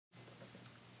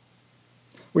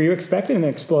Were you expecting an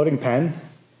exploding pen?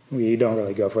 We don't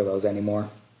really go for those anymore.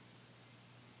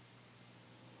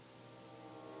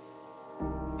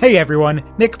 Hey everyone,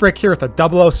 Nick Brick here with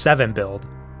a 007 build.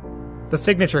 The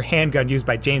signature handgun used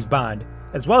by James Bond,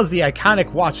 as well as the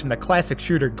iconic watch from the classic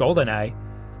shooter GoldenEye,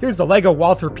 here's the LEGO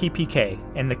Walther PPK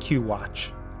and the Q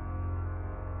Watch.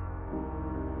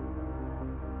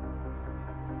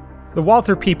 The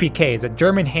Walther PPK is a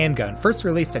German handgun first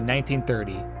released in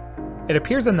 1930. It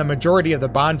appears in the majority of the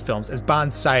Bond films as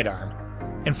Bond's sidearm,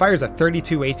 and fires a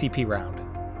 32 ACP round.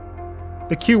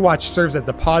 The Q Watch serves as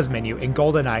the pause menu in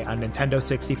GoldenEye on Nintendo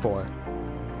 64.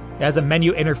 It has a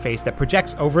menu interface that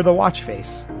projects over the watch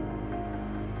face.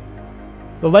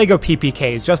 The LEGO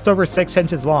PPK is just over 6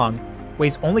 inches long,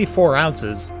 weighs only 4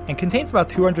 ounces, and contains about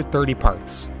 230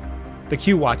 parts. The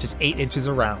Q Watch is 8 inches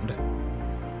around.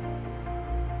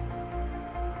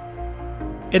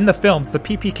 In the films, the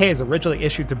PPK is originally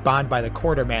issued to Bond by the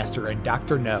Quartermaster and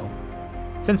Dr. No.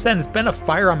 Since then, it's been a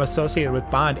firearm associated with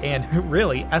Bond and,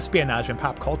 really, espionage and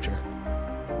pop culture.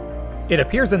 It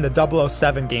appears in the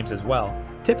 007 games as well,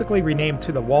 typically renamed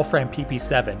to the Wolfram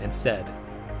PP7 instead.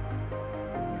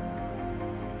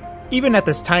 Even at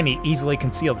this tiny, easily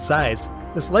concealed size,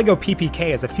 this LEGO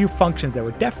PPK has a few functions that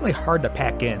were definitely hard to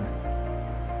pack in.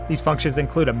 These functions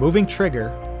include a moving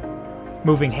trigger,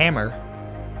 moving hammer,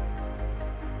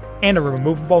 and a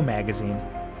removable magazine.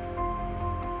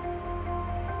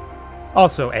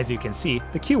 Also, as you can see,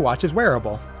 the Q Watch is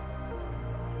wearable.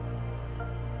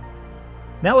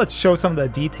 Now let's show some of the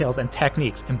details and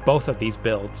techniques in both of these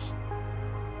builds.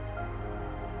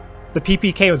 The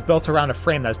PPK was built around a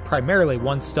frame that is primarily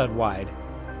 1 stud wide.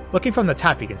 Looking from the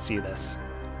top, you can see this.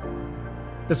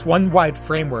 This 1 wide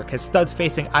framework has studs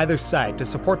facing either side to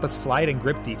support the slide and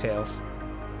grip details.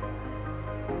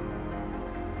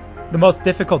 The most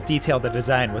difficult detail to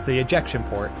design was the ejection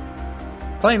port.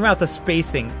 Playing around with the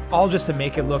spacing, all just to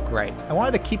make it look right, I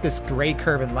wanted to keep this gray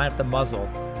curve in line with the muzzle,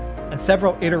 and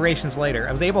several iterations later,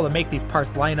 I was able to make these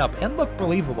parts line up and look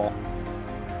believable.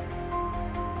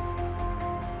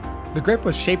 The grip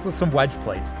was shaped with some wedge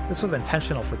plates. This was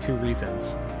intentional for 2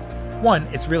 reasons. 1,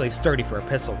 it's really sturdy for a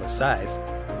pistol this size,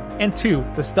 and 2,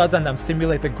 the studs on them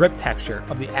simulate the grip texture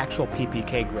of the actual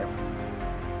PPK grip.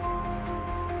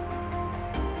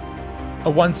 A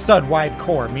 1 stud wide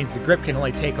core means the grip can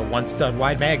only take a 1 stud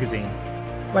wide magazine,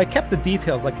 but I kept the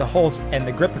details like the holes and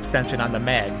the grip extension on the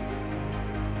mag.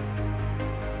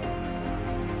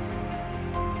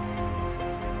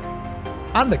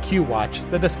 On the Q Watch,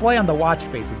 the display on the watch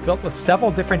face is built with several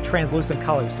different translucent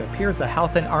colors to appear as the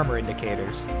health and armor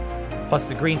indicators, plus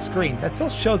the green screen that still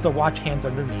shows the watch hands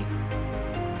underneath.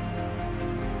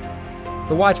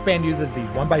 The watch band uses these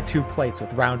 1x2 plates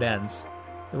with round ends.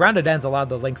 The rounded ends allow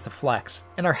the links to flex,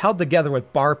 and are held together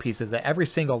with bar pieces at every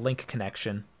single link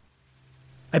connection.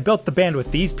 I built the band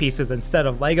with these pieces instead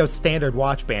of LEGO's standard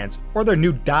watch bands, or their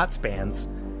new DOTS bands,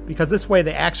 because this way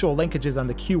the actual linkages on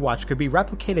the Q Watch could be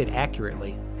replicated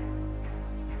accurately.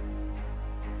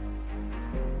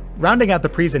 Rounding out the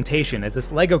presentation is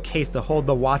this LEGO case to hold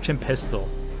the watch and pistol.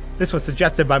 This was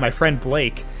suggested by my friend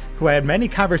Blake, who I had many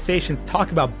conversations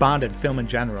talk about Bond and film in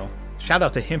general. Shout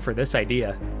out to him for this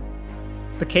idea.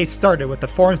 The case started with the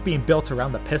forms being built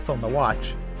around the pistol and the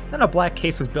watch, then a black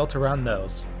case was built around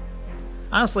those.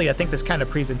 Honestly, I think this kind of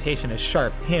presentation is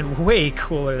sharp and way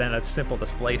cooler than a simple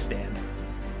display stand.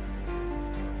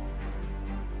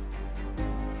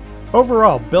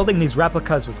 Overall, building these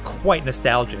replicas was quite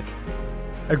nostalgic.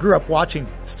 I grew up watching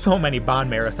so many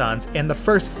Bond marathons, and the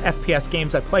first FPS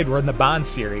games I played were in the Bond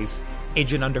series,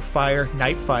 Agent Under Fire,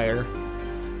 Nightfire,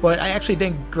 but I actually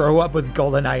didn't grow up with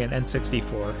GoldenEye and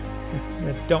N64.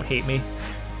 Don't hate me.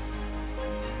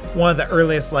 One of the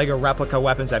earliest LEGO replica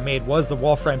weapons I made was the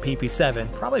Wolfram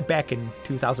PP7, probably back in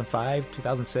 2005,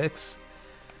 2006.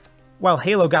 While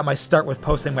Halo got my start with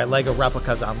posting my LEGO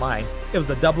replicas online, it was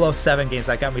the 007 games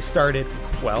that got me started,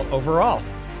 well, overall.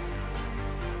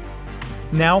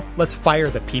 Now, let's fire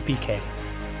the PPK.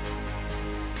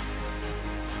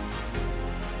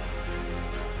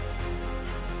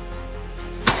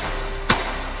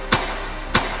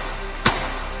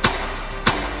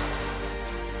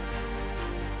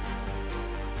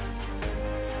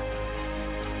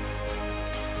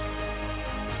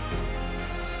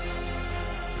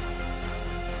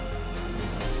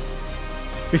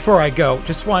 Before I go,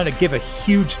 just wanted to give a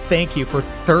huge thank you for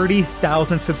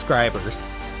 30,000 subscribers.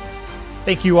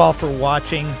 Thank you all for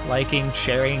watching, liking,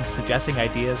 sharing, suggesting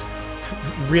ideas.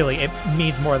 Really, it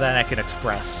means more than I can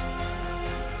express.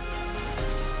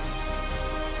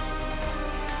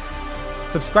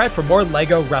 Subscribe for more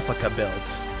LEGO replica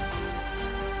builds.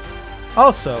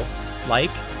 Also, like,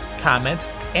 comment,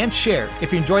 and share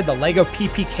if you enjoyed the LEGO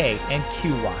PPK and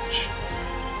Q Watch.